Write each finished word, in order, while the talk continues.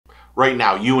Right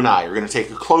now, you and I are going to take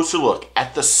a closer look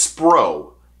at the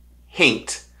Spro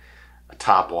Haint, a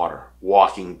topwater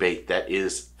walking bait that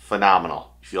is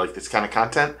phenomenal. If you like this kind of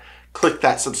content, click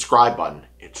that subscribe button.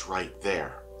 It's right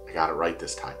there. I got it right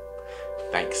this time.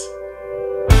 Thanks.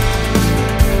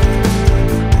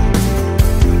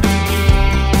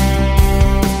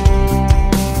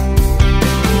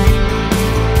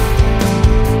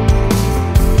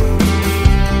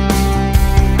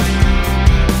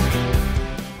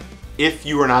 If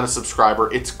you are not a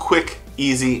subscriber, it's quick,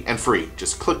 easy, and free.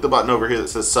 Just click the button over here that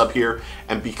says sub here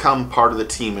and become part of the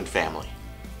team and family.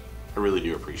 I really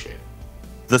do appreciate it.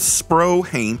 The Spro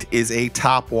Haint is a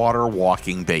topwater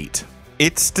walking bait.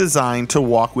 It's designed to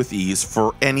walk with ease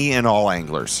for any and all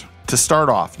anglers. To start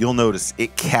off, you'll notice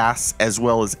it casts as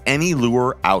well as any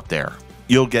lure out there.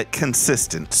 You'll get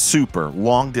consistent, super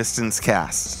long distance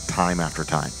casts time after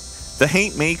time. The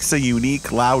Haint makes a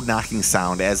unique loud knocking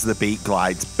sound as the bait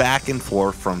glides back and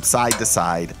forth from side to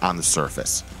side on the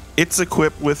surface. It's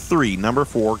equipped with 3 No.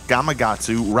 4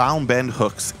 Gamakatsu round bend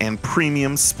hooks and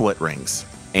premium split rings.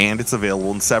 And it's available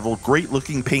in several great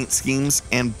looking paint schemes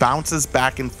and bounces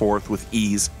back and forth with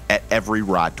ease at every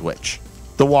rod twitch.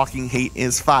 The walking Haint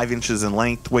is 5 inches in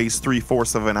length, weighs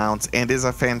 3/4 of an ounce, and is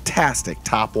a fantastic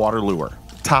topwater lure.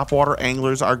 Topwater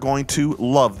anglers are going to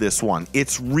love this one.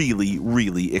 It's really,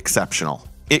 really exceptional.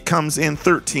 It comes in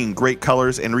 13 great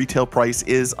colors and retail price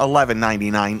is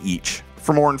 $11.99 each.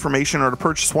 For more information or to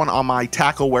purchase one on my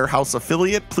Tackle Warehouse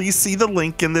affiliate, please see the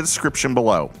link in the description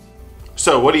below.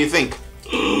 So what do you think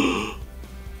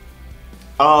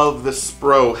of the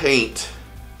Spro Haint?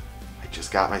 I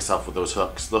just got myself with those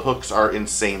hooks. The hooks are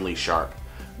insanely sharp.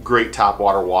 Great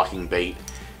topwater walking bait.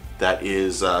 That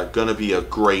is going to be a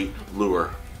great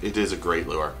lure. It is a great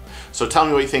lure. So tell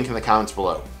me what you think in the comments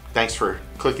below. Thanks for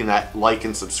clicking that like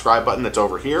and subscribe button that's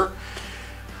over here.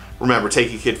 Remember,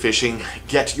 take a kid fishing.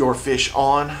 Get your fish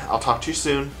on. I'll talk to you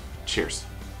soon. Cheers.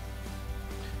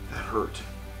 That hurt.